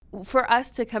for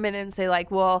us to come in and say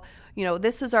like, well,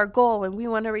 this is our goal and we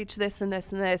want to reach this and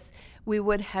this and this, we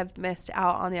would have missed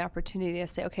out on the opportunity to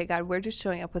say, okay, God, we're just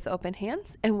showing up with open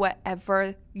hands, and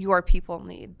whatever your people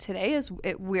need today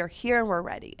we're here and we're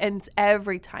ready. And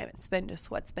every time it's been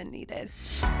just what's been needed.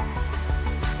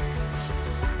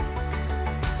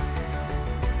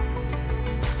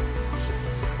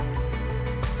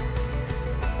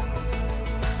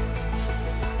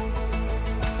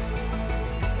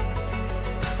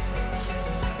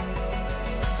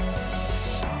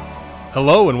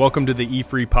 Hello and welcome to the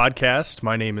eFree podcast.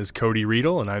 My name is Cody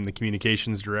Riedel and I'm the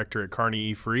communications director at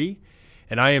Kearney eFree.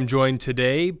 And I am joined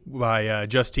today by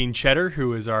Justine Cheddar,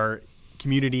 who is our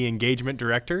community engagement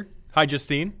director. Hi,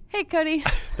 Justine. Hey, Cody.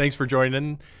 Thanks for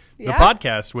joining the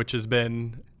podcast, which has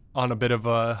been on a bit of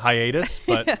a hiatus,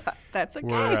 but that's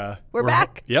okay. We're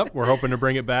back. Yep, we're hoping to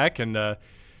bring it back. And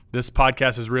this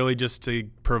podcast is really just to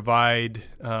provide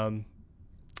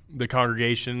the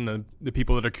congregation, the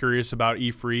people that are curious about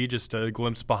eFree, just a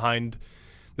glimpse behind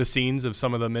the scenes of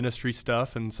some of the ministry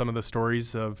stuff and some of the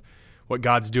stories of what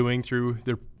God's doing through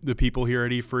the people here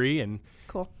at eFree. And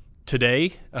cool.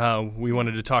 Today, we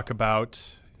wanted to talk about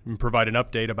and provide an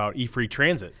update about eFree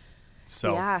Transit.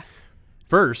 So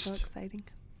first, so exciting.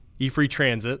 eFree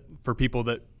Transit, for people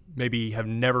that maybe have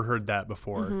never heard that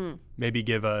before, maybe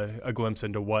give a glimpse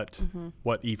into what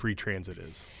eFree Transit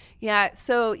is. Yeah,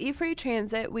 so eFree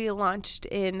Transit, we launched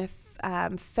in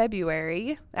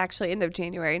February, actually end of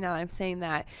January, now I'm saying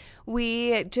that.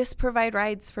 We just provide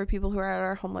rides for people who are at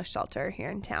our homeless shelter here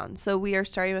in town. So we are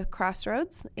starting with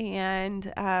Crossroads,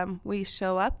 and we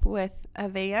show up with a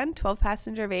van,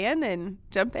 12-passenger van, and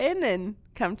jump in and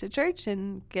come to church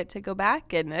and get to go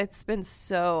back, and it's been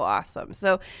so awesome.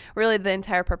 So really the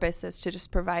entire purpose is to just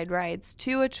provide rides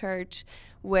to a church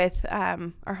with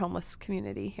our homeless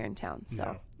community here in town.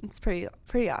 So it's pretty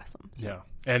awesome. So. Yeah,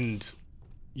 and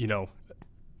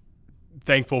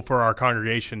thankful for our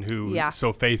congregation who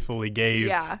so faithfully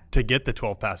gave to get the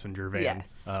 12-passenger van,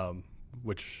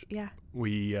 which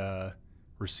we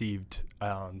received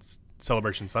on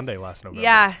Celebration Sunday last November.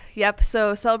 Yeah, yep.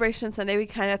 So Celebration Sunday, we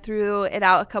kind of threw it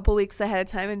out a couple weeks ahead of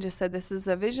time and just said, this is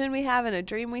a vision we have and a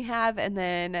dream we have. And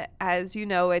then, as you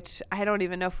know, which I don't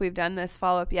even know if we've done this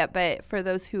follow-up yet, but for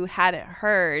those who hadn't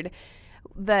heard,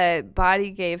 the body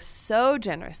gave so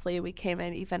generously. We came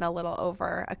in even a little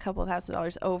over a couple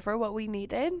 $1,000s over what we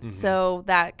needed. So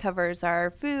that covers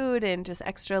our food and just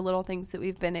extra little things that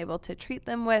we've been able to treat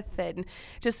them with, and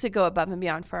just to go above and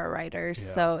beyond for our riders.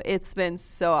 So it's been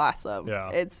so awesome.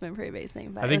 It's been pretty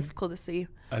amazing, but it's cool to see.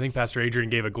 I think Pastor Adrian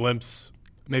gave a glimpse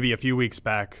maybe a few weeks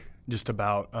back just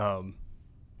about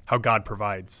how God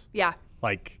provides.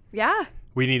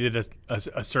 We needed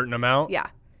a certain amount.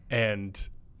 And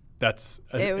that's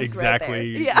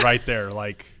exactly right there.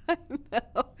 Like,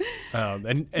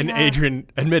 and Adrian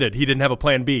admitted he didn't have a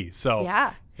plan B.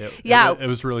 So it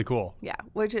was really cool. Yeah,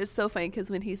 which is so funny because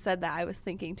when he said that, I was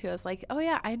thinking too. I was like, oh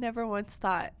yeah, I never once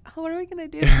thought, what are we gonna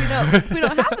do if we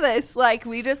don't have this? Like,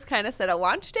 we just kind of set a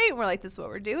launch date and we're like, this is what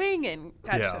we're doing, and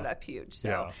God showed up huge.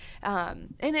 So,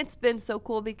 and it's been so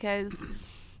cool because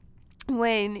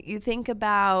when you think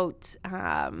about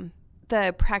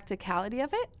the practicality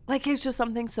of it, like, it's just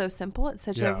something so simple. It's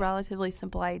such a relatively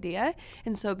simple idea.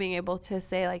 And so being able to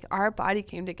say, like, our body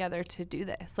came together to do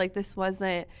this. Like, this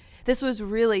was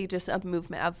really just a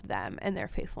movement of them and their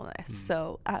faithfulness.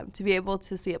 So to be able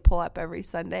to see it pull up every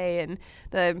Sunday and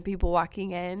the people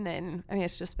walking in, and I mean,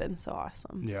 it's just been so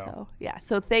awesome.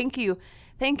 So thank you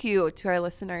to our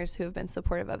listeners who have been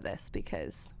supportive of this,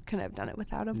 because couldn't have done it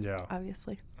without them,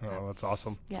 obviously. Oh, that's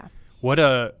awesome. Yeah.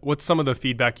 What's some of the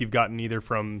feedback you've gotten either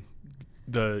from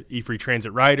the eFree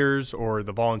Transit riders or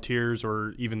the volunteers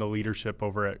or even the leadership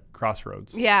over at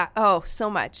Crossroads? Yeah. Oh, so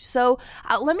much. So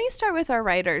let me start with our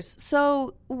riders.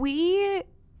 So we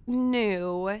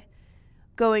knew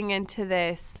going into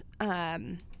this,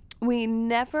 we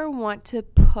never want to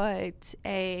put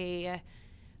a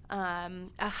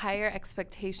higher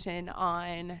expectation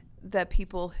on the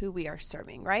people who we are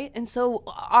serving, right? And so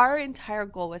our entire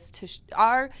goal was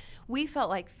we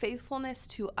felt like faithfulness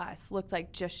to us looked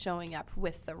like just showing up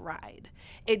with the ride.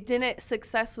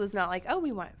 Success was not like, oh,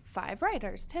 we want 5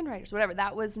 riders, 10 riders, whatever.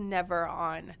 That was never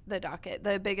on the docket.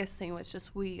 The biggest thing was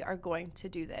just, we are going to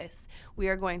do this. We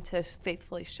are going to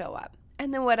faithfully show up.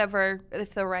 And then whatever,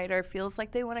 if the rider feels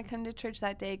like they want to come to church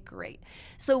that day, great.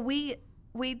 So I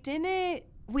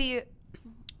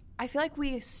feel like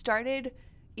we started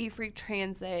eFree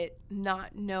Transit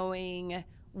not knowing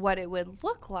what it would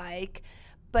look like,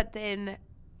 but then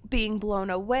being blown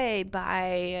away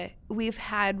by, we've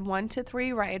had 1 to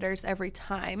 3 riders every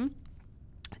time,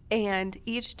 And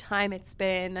each time it's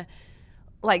been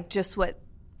like just what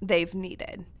they've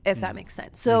needed, if that makes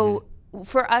sense. So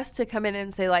for us to come in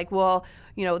and say like, well,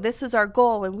 you know, this is our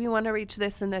goal and we want to reach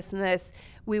this and this and this,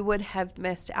 we would have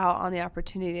missed out on the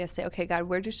opportunity to say, okay, God,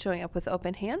 we're just showing up with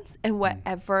open hands, and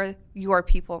whatever your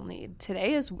people need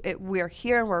today we're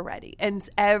here and we're ready. And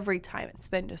every time it's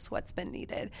been just what's been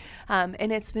needed. And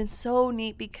it's been so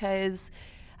neat because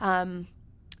when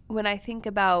I think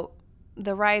about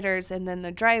the riders and then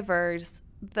the drivers,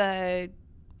 the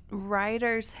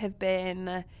riders have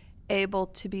been able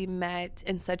to be met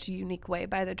in such a unique way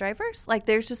by the drivers. Like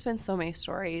there's just been so many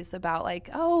stories about like,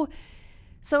 oh,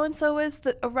 so-and-so was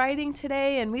riding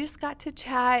today and we just got to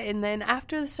chat, and then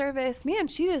after the service, man,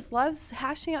 she just loves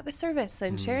hashing out the service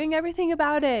and sharing everything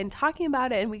about it and talking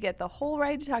about it, and we get the whole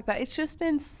ride to talk about it. It's just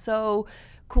been so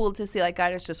cool to see like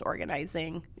God is just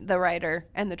organizing the rider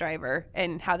and the driver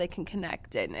and how they can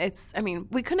connect. And it's, I mean,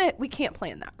 we can't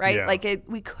plan that, right? Yeah. Like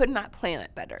we could not plan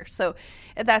it better. So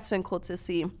that's been cool to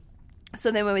see.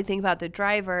 So then when we think about the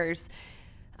drivers,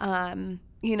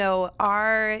 you know,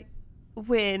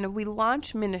 when we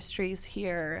launch ministries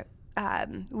here,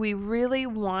 we really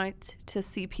want to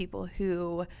see people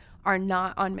who are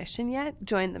not on mission yet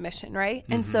join the mission, right?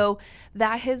 And so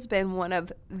that has been one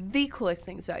of the coolest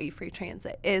things about U-Free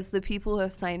Transit is the people who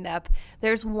have signed up.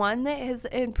 There's one that is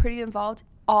pretty involved,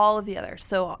 all of the others.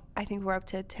 So I think we're up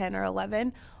to 10 or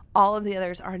 11. All of the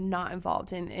others are not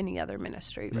involved in any other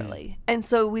ministry, really. And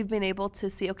so we've been able to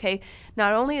see, okay,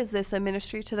 not only is this a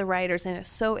ministry to the riders, and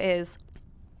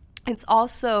it's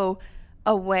also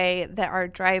a way that our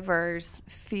drivers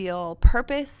feel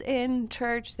purpose in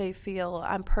church. They feel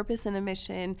purpose in a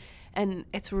mission, and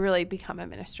it's really become a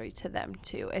ministry to them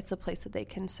too. It's a place that they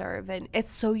can serve, and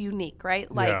it's so unique,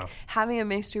 right? Like having a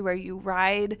ministry where you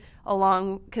ride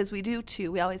along, because we do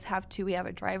two. We always have two. We have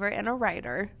a driver and a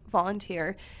rider,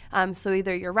 volunteer. So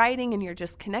either you're riding and you're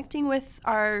just connecting with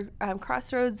our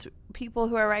Crossroads people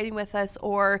who are riding with us,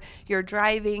 or you're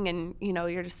driving and, you know,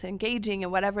 you're just engaging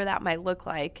and whatever that might look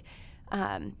like.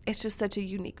 It's just such a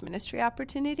unique ministry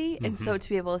opportunity. And so to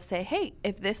be able to say, hey,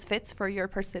 if this fits for your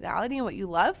personality and what you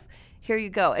love, here you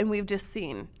go. And we've just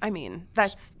seen, I mean,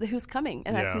 that's who's coming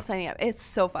and that's who's signing up. It's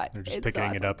so fun. They're just it's picking so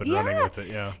awesome. it up and running with it.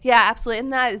 Yeah. Yeah, absolutely.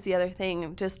 And that is the other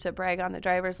thing, just to brag on the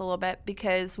drivers a little bit,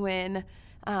 because when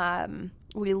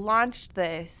we launched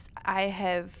this,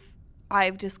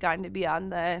 I've just gotten to be on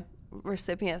the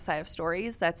recipient side of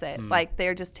stories. That's it. Like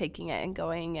they're just taking it and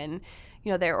going, and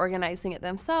you know, they're organizing it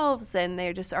themselves, and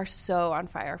they just are so on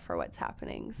fire for what's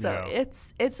happening. So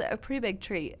it's a pretty big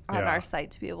treat on our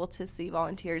site to be able to see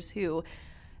volunteers who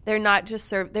they're not just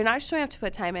showing up to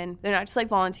put time in. They're not just like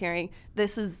volunteering.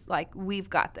 This is like, we've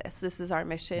got this. This is our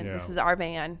mission. This is our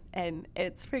van, and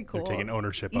it's pretty cool. They're taking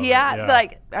ownership of it. Yeah,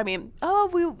 like, I mean,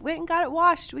 we went and got it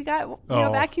washed. We got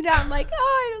vacuumed out. I'm like,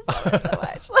 I just love it so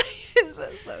much. Like, it's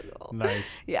just so cool.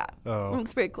 Nice. Yeah.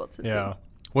 It's pretty cool to see.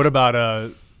 What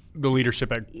about the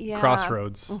leadership at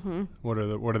Crossroads? What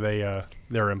are they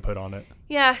their input on it?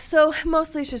 Yeah, so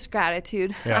mostly it's just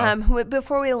gratitude.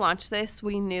 Before we launched this,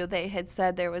 we knew they had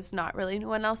said there was not really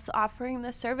anyone else offering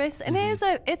this service, and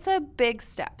it's a big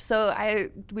step. So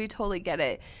we totally get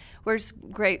it. We're just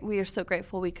great. We are so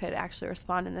grateful we could actually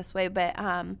respond in this way, but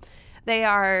they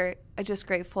are just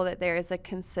grateful that there is a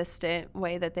consistent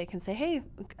way that they can say, hey,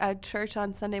 a church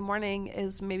on Sunday morning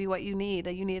is maybe what you need.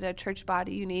 You need a church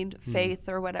body, you need faith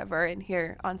or whatever, and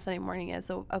here on Sunday morning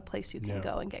is a place you can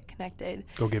go and get connected.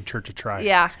 Go give church a try.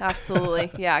 Yeah,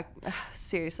 absolutely. Yeah,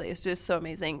 seriously, it's just so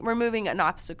amazing. Removing an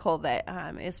obstacle that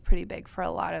is pretty big for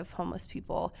a lot of homeless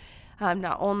people,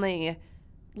 not only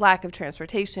lack of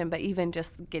transportation, but even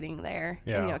just getting there,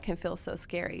 you know, it can feel so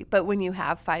scary. But when you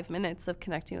have 5 minutes of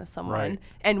connecting with someone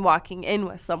and walking in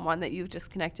with someone that you've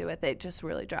just connected with, it just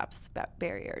really drops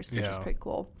barriers, which is pretty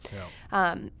cool.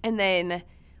 And then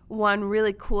one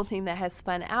really cool thing that has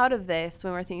spun out of this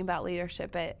when we're thinking about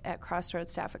leadership at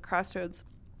Crossroads, staff at Crossroads,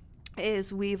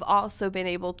 is we've also been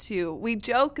able to, we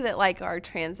joke that like our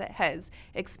transit has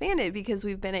expanded because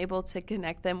we've been able to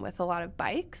connect them with a lot of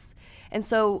bikes. And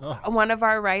so one of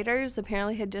our riders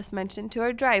apparently had just mentioned to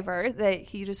our driver that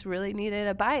he just really needed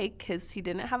a bike because he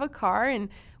didn't have a car and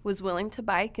was willing to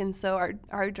bike. And so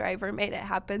our driver made it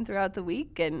happen throughout the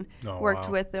week and worked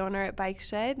with the owner at Bike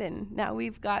Shed. And now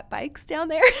we've got bikes down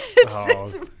there. It's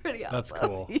just pretty awesome. That's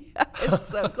cool. Yeah, it's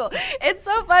so cool. It's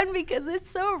so fun because it's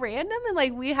so random and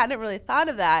like we hadn't really thought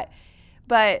of that.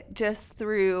 But just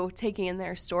through taking in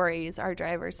their stories, our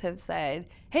drivers have said,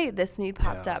 hey, this need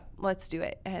popped up. Let's do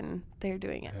it. And they're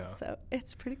doing it. So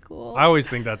it's pretty cool. I always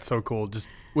think that's so cool just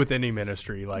with any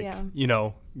ministry. Like, you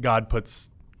know, God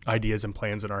puts ideas and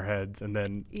plans in our heads, and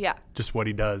then just what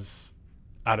he does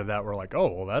out of that, we're like,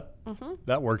 oh, well,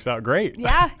 that works out great.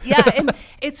 Yeah. And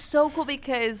it's so cool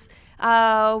because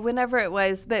whenever it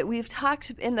was, but we've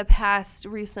talked in the past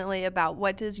recently about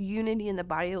what does unity in the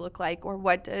body look like, or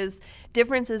what does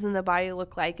differences in the body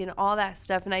look like, and all that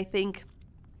stuff. And I think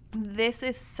this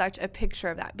is such a picture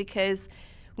of that, because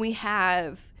we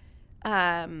have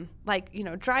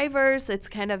drivers. It's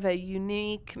kind of a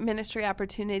unique ministry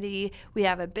opportunity. We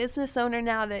have a business owner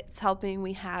now that's helping.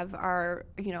 We have our,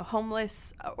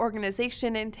 homeless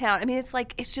organization in town. I mean,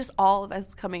 it's just all of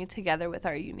us coming together with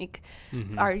our unique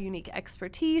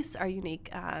expertise, our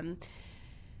unique,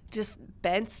 just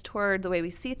bents toward the way we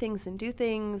see things and do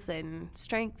things and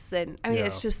strengths. And I mean,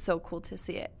 it's just so cool to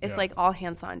see it. It's like all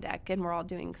hands on deck, and we're all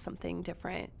doing something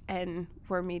different, and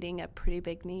we're meeting a pretty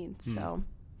big need. So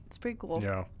it's pretty cool.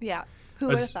 Yeah. Who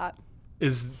would have thought?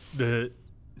 Is the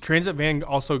transit van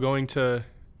also going to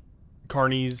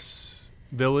Kearney's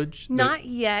Village? Not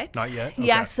yet. Okay.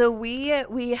 Yeah, so we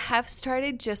have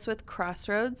started just with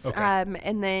Crossroads,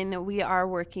 and then we are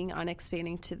working on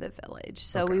expanding to the Village.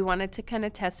 So we wanted to kind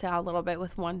of test it out a little bit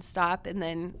with one stop, and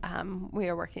then we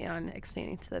are working on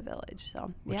expanding to the Village.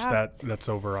 So that's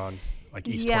over on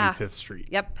East 25th Street.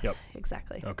 Yep.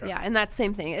 Exactly. Okay. Yeah, and that's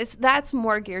same thing. That's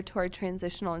more geared toward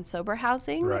transitional and sober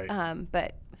housing.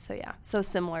 Right. So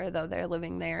similar though. They're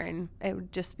living there, and it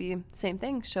would just be same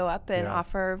thing. Show up and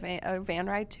offer a van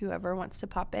ride to whoever wants to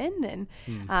pop in,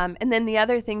 and then the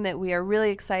other thing that we are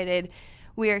really excited.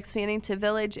 We are expanding to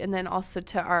Village, and then also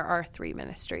to our R3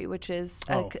 ministry, which is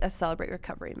a Celebrate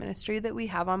Recovery ministry that we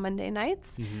have on Monday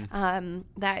nights.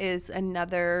 That is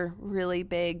another really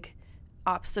big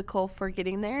obstacle for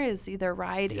getting there, is either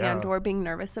ride and or being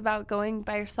nervous about going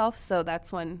by yourself. So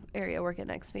that's one area we're going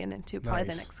to expand into probably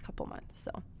the next couple months.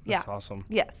 So that's awesome.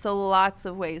 Yeah, so lots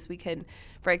of ways we can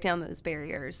break down those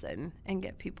barriers and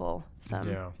get people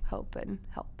some hope and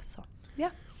help. So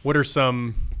what are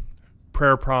some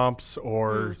prayer prompts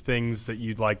or things that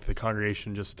you'd like the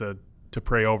congregation just to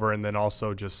pray over? And then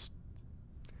also just,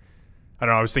 I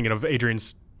don't know, I was thinking of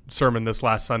Adrian's sermon this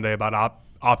last Sunday about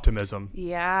optimism.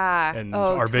 Yeah. And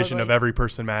our vision of every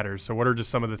person matters. So what are just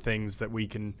some of the things that we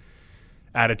can,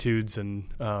 attitudes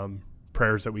and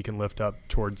prayers that we can lift up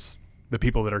towards the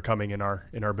people that are coming in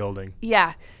our building?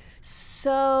 Yeah.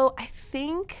 So I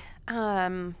think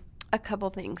a couple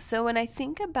things. So when I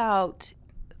think about,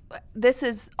 this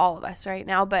is all of us right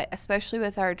now, but especially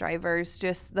with our drivers,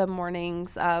 just the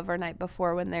mornings of or night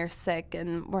before when they're sick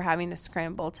and we're having to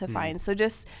scramble to find. So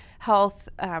just health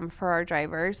for our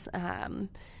drivers.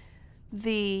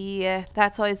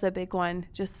 That's always the big one,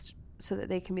 just so that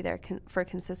they can be there for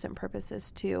consistent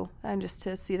purposes too. Just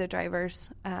to see the drivers.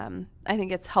 I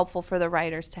think it's helpful for the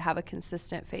riders to have a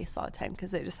consistent face all the time,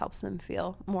 because it just helps them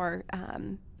feel more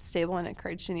stable and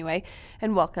encouraged anyway,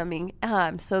 and welcoming.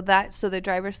 So the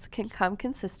drivers can come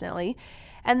consistently.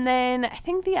 And then I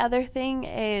think the other thing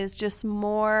is just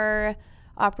more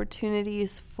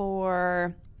opportunities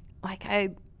for,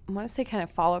 I want to say kind of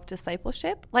follow-up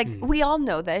discipleship. We all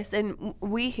know this, and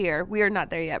we are not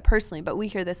there yet personally, but we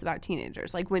hear this about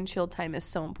teenagers. Windshield time is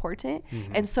so important.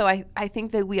 And so I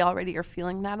think that we already are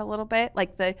feeling that a little bit.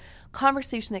 The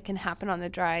conversation that can happen on the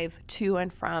drive to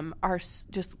and from are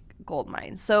just gold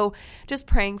mines. So just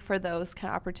praying for those kind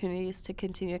of opportunities to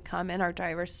continue to come, and our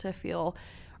drivers to feel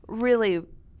really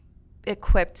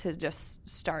equipped to just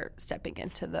start stepping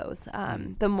into those.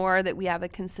 The more that we have a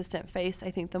consistent face, I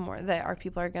think the more that our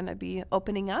people are going to be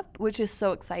opening up, which is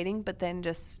so exciting. But then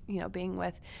just, being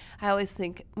with, I always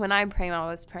think when I'm praying, I'm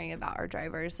always praying about our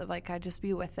drivers, of God, just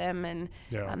be with them, and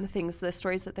the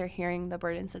stories that they're hearing, the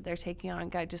burdens that they're taking on,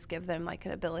 God, just give them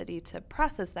an ability to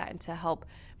process that and to help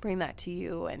bring that to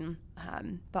you, and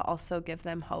but also give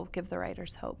them hope, give the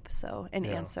riders hope, so an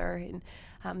answer.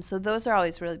 And so those are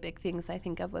always really big things I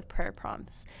think of with prayer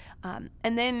prompts. And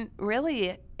then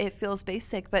really it feels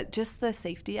basic, but just the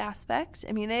safety aspect.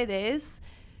 I mean, it is.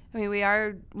 I mean,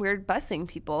 we're busing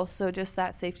people, so just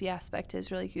that safety aspect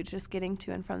is really huge, just getting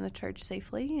to and from the church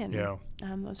safely. And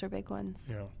those are big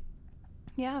ones.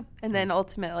 Yeah. And then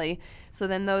ultimately, so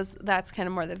then that's kind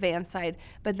of more the van side.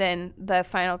 But then the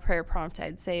final prayer prompt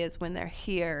I'd say is when they're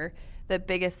here, the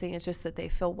biggest thing is just that they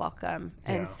feel welcome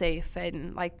and safe,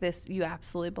 and this, you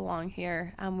absolutely belong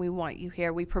here. We want you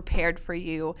here. We prepared for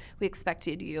you. We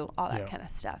expected you, all that kind of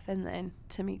stuff. And then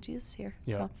to meet Jesus here.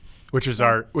 Yeah. So, which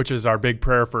is our big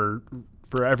prayer for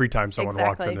every time someone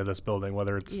walks into this building,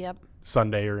 whether it's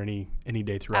Sunday or any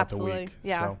day throughout the week.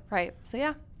 Yeah. So. Right.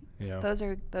 So those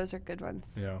are good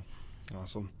ones. Yeah.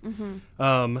 Awesome.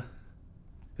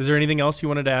 Is there anything else you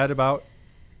wanted to add about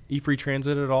eFree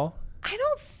Transit at all? I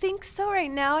don't think so right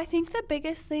now. I think the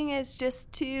biggest thing is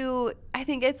I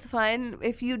think it's fun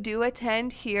if you do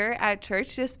attend here at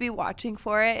church, just be watching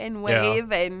for it and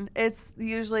wave. Yeah. And it's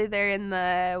usually they're in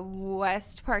the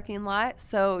west parking lot.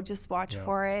 So just watch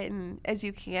for it and as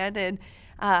you can.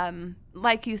 And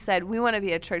like you said, we want to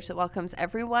be a church that welcomes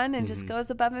everyone and just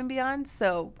goes above and beyond.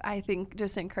 So I think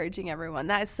just encouraging everyone,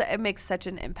 it makes such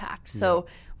an impact. So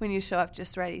when you show up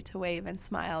just ready to wave and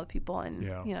smile at people and,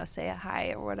 say a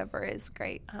hi or whatever is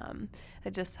great.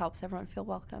 It just helps everyone feel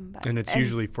welcome. And it's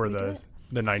usually for the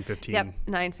 9:15 Yep,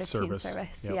 9:15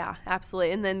 service. Yep. Yeah,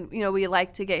 absolutely. And then, we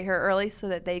like to get here early so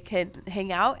that they can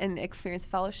hang out and experience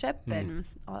fellowship and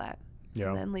all that. Yeah.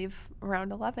 And then leave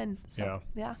around 11. So,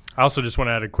 yeah. I also just want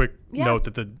to add a quick note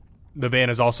that the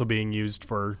van is also being used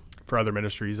for other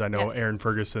ministries. I know Aaron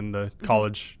Ferguson, the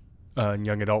college and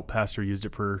young adult pastor, used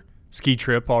it for ski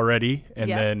trip already.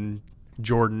 And then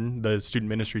Jordan, the student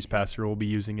ministries pastor, will be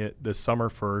using it this summer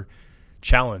for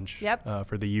Challenge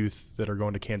for the youth that are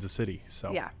going to Kansas City.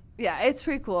 So yeah, it's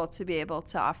pretty cool to be able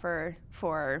to offer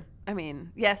for,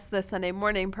 yes, the Sunday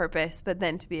morning purpose, but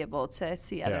then to be able to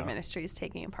see other ministries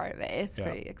taking a part of it. It's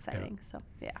pretty exciting.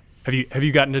 Yeah. So, Have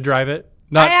you gotten to drive it?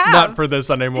 Not for the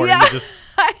Sunday morning, but just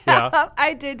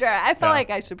I did drive. I felt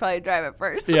like I should probably drive it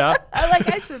first. Yeah.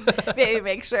 I should maybe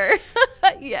make sure.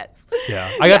 Yes. Yeah.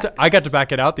 I got to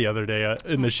back it out the other day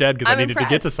in the shed because I needed to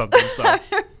get to something. So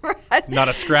not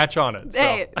a scratch on it. So.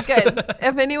 Hey, good.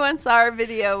 If anyone saw our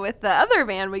video with the other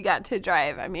van we got to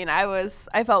drive,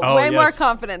 I felt way more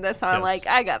confident this time. Yes. Like,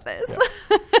 I got this.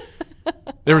 Yeah.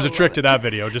 There was a trick to that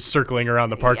video, just circling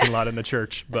around the parking lot in the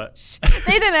church, but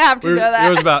they didn't have to know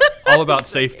that. It was all about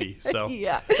safety. So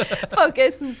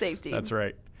focus and safety. That's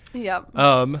right. Yep.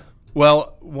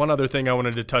 Well, one other thing I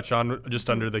wanted to touch on, just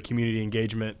under the community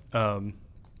engagement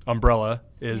umbrella,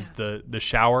 is the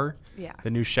shower,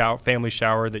 the new family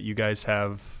shower that you guys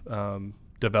have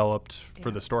developed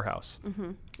for the storehouse.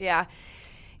 Mm-hmm. Yeah.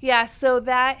 Yeah, so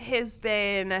that has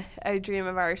been a dream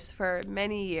of ours for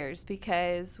many years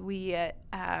because we,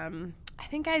 I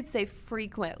think I'd say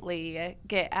frequently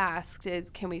get asked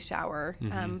can we shower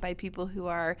by people who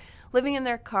are living in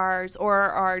their cars or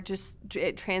are just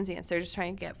transients. They're just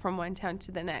trying to get from one town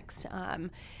to the next.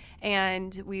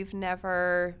 And we've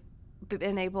never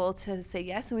been able to say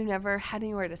yes, and we've never had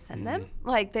anywhere to send them.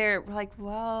 Like we're like,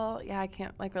 well, I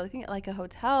can't really think like a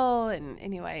hotel. And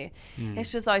anyway,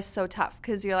 it's just always so tough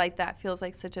because you're like, that feels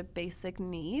like such a basic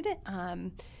need.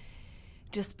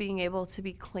 Just being able to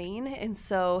be clean. And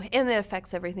it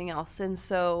affects everything else. And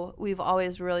so we've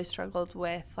always really struggled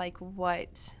with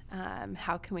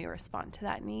how can we respond to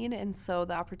that need? And so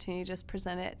the opportunity just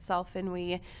presented itself and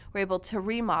we were able to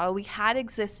remodel. We had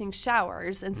existing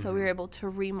showers. And so we were able to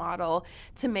remodel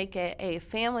to make it a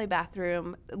family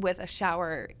bathroom with a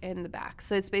shower in the back.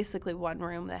 So it's basically one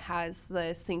room that has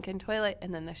the sink and toilet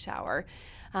and then the shower.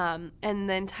 And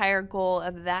the entire goal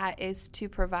of that is to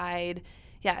provide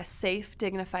a safe,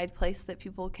 dignified place that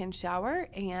people can shower.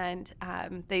 And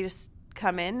they just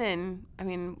come in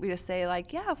and, we just say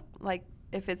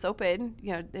if it's open,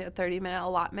 a 30-minute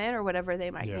allotment or whatever they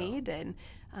might need. And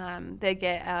they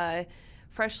get a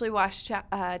freshly washed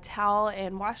towel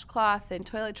and washcloth and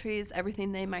toiletries,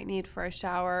 everything they might need for a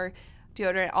shower,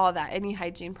 deodorant, all of that, any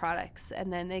hygiene products.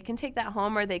 And then they can take that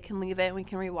home or they can leave it and we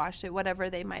can rewash it, whatever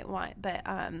they might want. But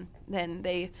then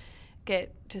they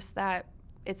get just that.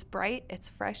 It's bright, it's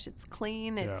fresh, it's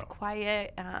clean, it's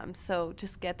quiet. So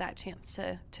just get that chance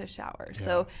to shower. Yeah.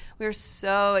 So we're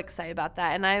so excited about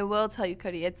that. And I will tell you,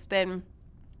 Cody, it's been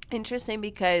interesting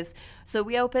because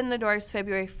we opened the doors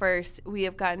February 1st. We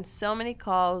have gotten so many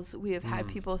calls. We have had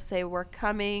people say we're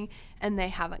coming and they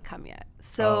haven't come yet.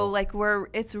 So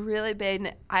it's really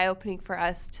been eye-opening for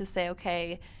us to say,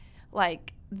 okay,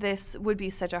 this would be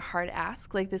such a hard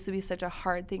ask. This would be such a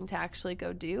hard thing to actually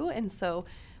go do. And so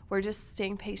we're just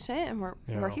staying patient and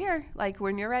we're here.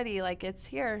 When you're ready, it's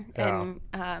here. Yeah.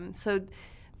 And so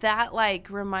that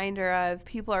reminder of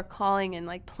people are calling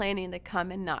and planning to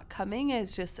come and not coming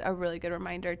is just a really good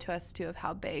reminder to us too of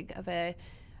how big of a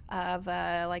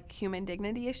human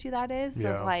dignity issue that is.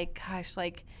 Yeah.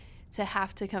 Of to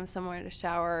have to come somewhere to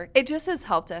shower. It just has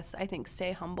helped us, I think,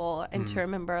 stay humble and to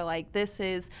remember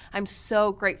I'm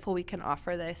so grateful we can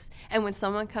offer this. And when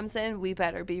someone comes in, we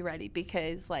better be ready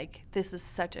because this is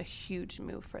such a huge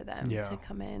move for them to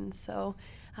come in. So,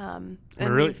 and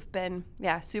we've been,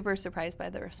 super surprised by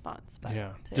the response. But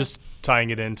just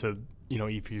tying it into,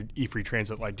 E-Free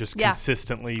Transit,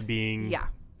 consistently being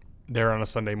there on a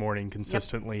Sunday morning,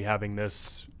 consistently having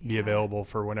this be available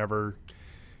for whenever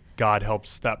God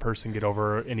helps that person get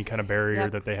over any kind of barrier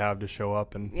that they have to show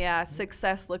up. And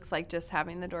success looks like just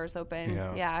having the doors open,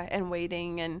 and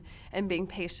waiting and being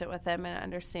patient with them and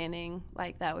understanding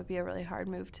like that would be a really hard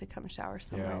move to come shower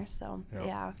somewhere. So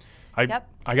I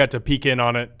got to peek in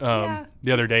on it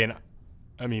the other day, and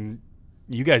I mean,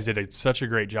 you guys did such a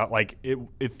great job. Like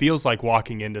it feels like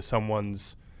walking into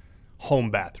someone's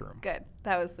home bathroom. Good.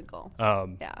 That was the goal.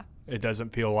 It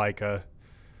doesn't feel like a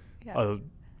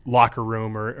locker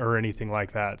room or anything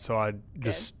like that. So I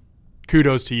just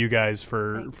kudos to you guys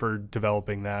for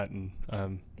developing that. And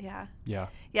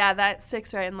that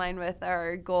sticks right in line with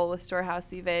our goal with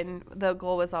Storehouse. Even the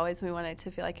goal was always we wanted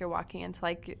to feel like you're walking into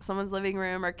like someone's living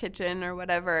room or kitchen or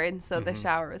whatever. And so the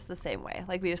shower was the same way.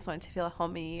 Like we just wanted to feel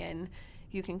homey, and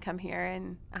you can come here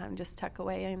and just tuck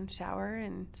away and shower.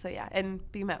 And so,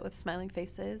 and be met with smiling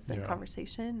faces and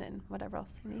conversation and whatever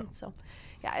else you need. So,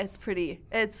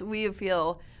 we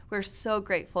feel we're so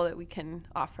grateful that we can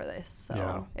offer this.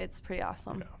 So it's pretty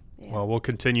awesome. Yeah. Well, we'll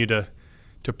continue to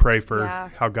pray for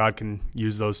how God can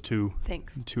use those two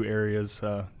areas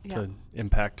to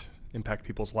impact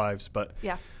people's lives. But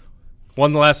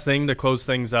one last thing to close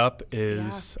things up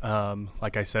is,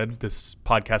 like I said, this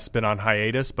podcast's been on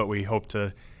hiatus, but we hope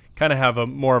to kind of have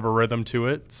more of a rhythm to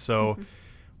it. So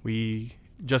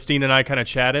Justine and I kind of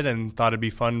chatted and thought it'd be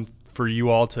fun for you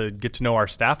all to get to know our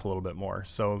staff a little bit more.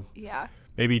 So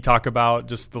maybe talk about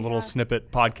just the little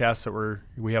snippet podcast that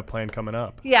we have planned coming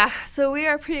up. Yeah, so we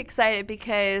are pretty excited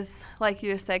because, like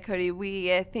you just said, Cody,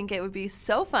 we think it would be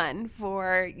so fun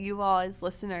for you all as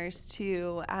listeners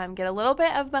to get a little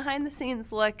bit of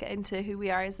behind-the-scenes look into who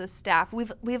we are as a staff.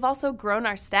 We've also grown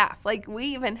our staff. Like, we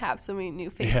even have so many new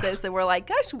faces that we're like,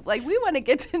 gosh, like we want to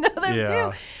get to know them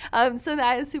too. So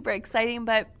that is super exciting.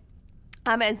 But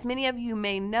as many of you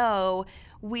may know,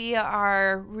 we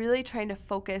are really trying to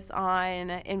focus on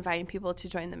inviting people to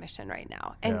join the mission right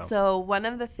now. And so one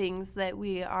of the things that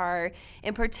we are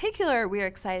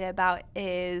excited about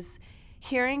is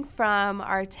hearing from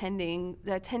our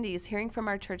attendees, hearing from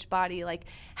our church body, like,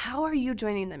 how are you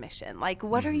joining the mission? Like,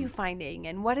 what are you finding?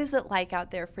 And what is it like out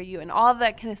there for you? And all of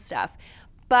that kind of stuff.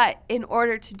 But in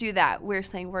order to do that, we're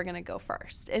saying we're going to go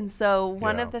first. And so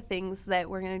one of the things that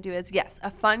we're going to do is, a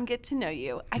fun get to know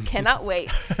you. I cannot wait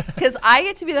because I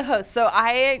get to be the host. So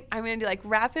I'm going to do like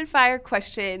rapid fire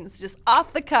questions just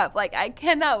off the cuff. Like, I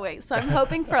cannot wait. So I'm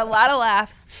hoping for a lot of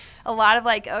laughs, a lot of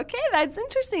like, okay, that's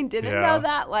interesting. Didn't know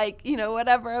that, like,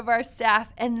 whatever of our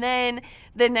staff. And then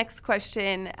the next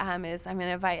question is I'm going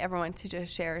to invite everyone to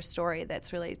just share a story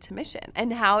that's related to mission.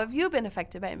 And how have you been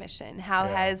affected by mission? How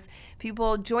has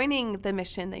people joining the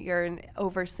mission that you're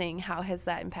overseeing, how has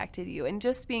that impacted you? And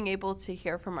just being able to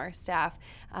hear from our staff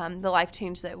the life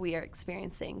change that we are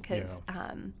experiencing, because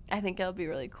I think it'll be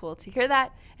really cool to hear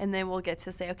that. And then we'll get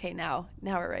to say, okay, now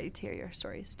we're ready to hear your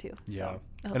stories too. So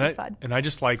it'll be fun. And I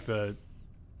just like the,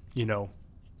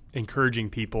 encouraging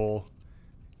people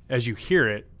as you hear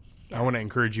it. I want to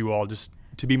encourage you all just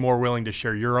to be more willing to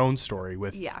share your own story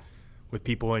with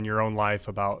people in your own life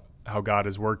about how God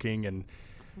is working. And,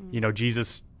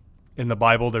 Jesus in the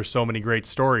Bible, there's so many great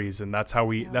stories, and that's how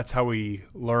we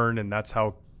learn, and that's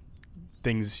how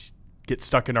things get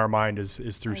stuck in our mind is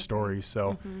through stories.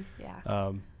 So,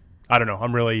 I don't know.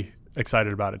 I'm really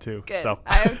excited about it too. Good. So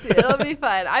I am too. It'll be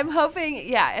fun. I'm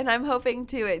hoping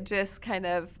too it just kind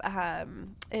of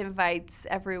invites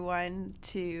everyone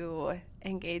to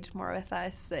engage more with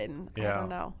us, and I don't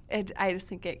know. I just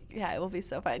think it will be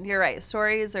so fun. You're right.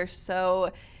 Stories are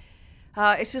so.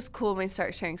 It's just cool when we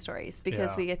start sharing stories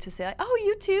because we get to say like, oh,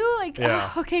 you too? Like,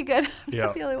 oh, okay, good. I'm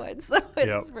not the only one. So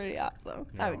it's pretty awesome.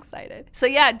 I'm excited. So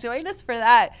join us for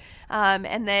that.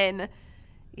 And then,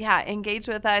 engage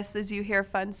with us as you hear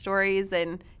fun stories.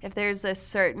 And if there's a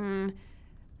certain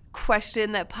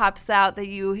question that pops out that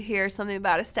you hear something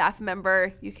about a staff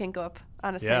member, you can go up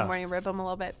on a Sunday morning, rib them a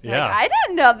little bit. Like, I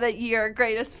didn't know that your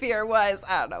greatest fear was,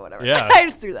 I don't know, whatever. I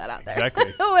just threw that out there.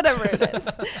 Exactly. Whatever it is.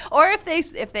 Or if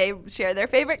they share their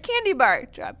favorite candy bar,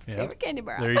 drop favorite candy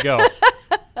bar out. There you go.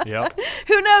 Yep.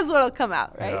 Who knows what'll come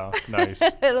out, right? Yeah, nice.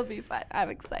 It'll be fun. I'm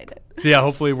excited. So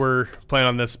hopefully we're planning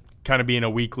on this kind of being a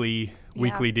weekly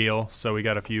deal. So we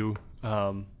got a few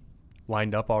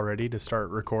lined up already to start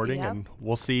recording, and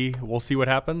we'll see what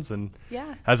happens, and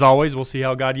as always we'll see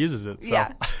how God uses it. So.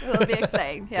 It'll be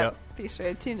exciting. Be sure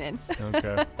to tune in.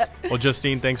 Okay. Well,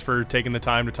 Justine, thanks for taking the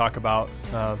time to talk about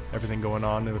everything going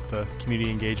on with the community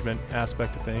engagement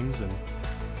aspect of things, and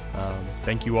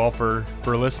thank you all for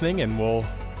listening, and we'll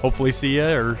hopefully see you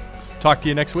or talk to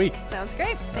you next week. Sounds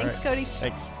great. Thanks, Cody.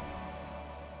 Thanks.